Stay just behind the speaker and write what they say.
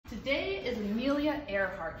Today is Amelia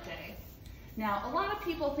Earhart Day. Now, a lot of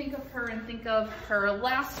people think of her and think of her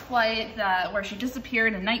last flight where she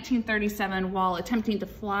disappeared in 1937 while attempting to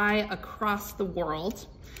fly across the world.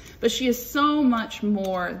 But she is so much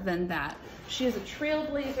more than that. She is a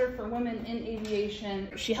trailblazer for women in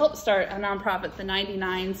aviation. She helped start a nonprofit, the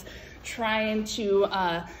 99s, trying to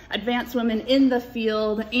advance women in the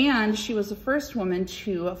field, and she was the first woman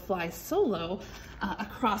to fly solo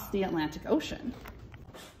across the Atlantic Ocean.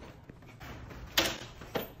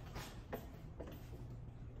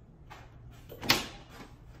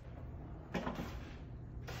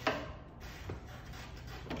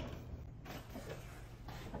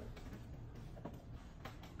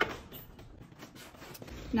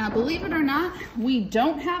 Now, believe it or not, we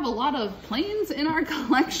don't have a lot of planes in our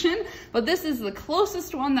collection, but this is the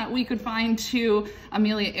closest one that we could find to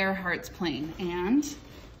Amelia Earhart's plane, and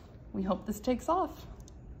we hope this takes off.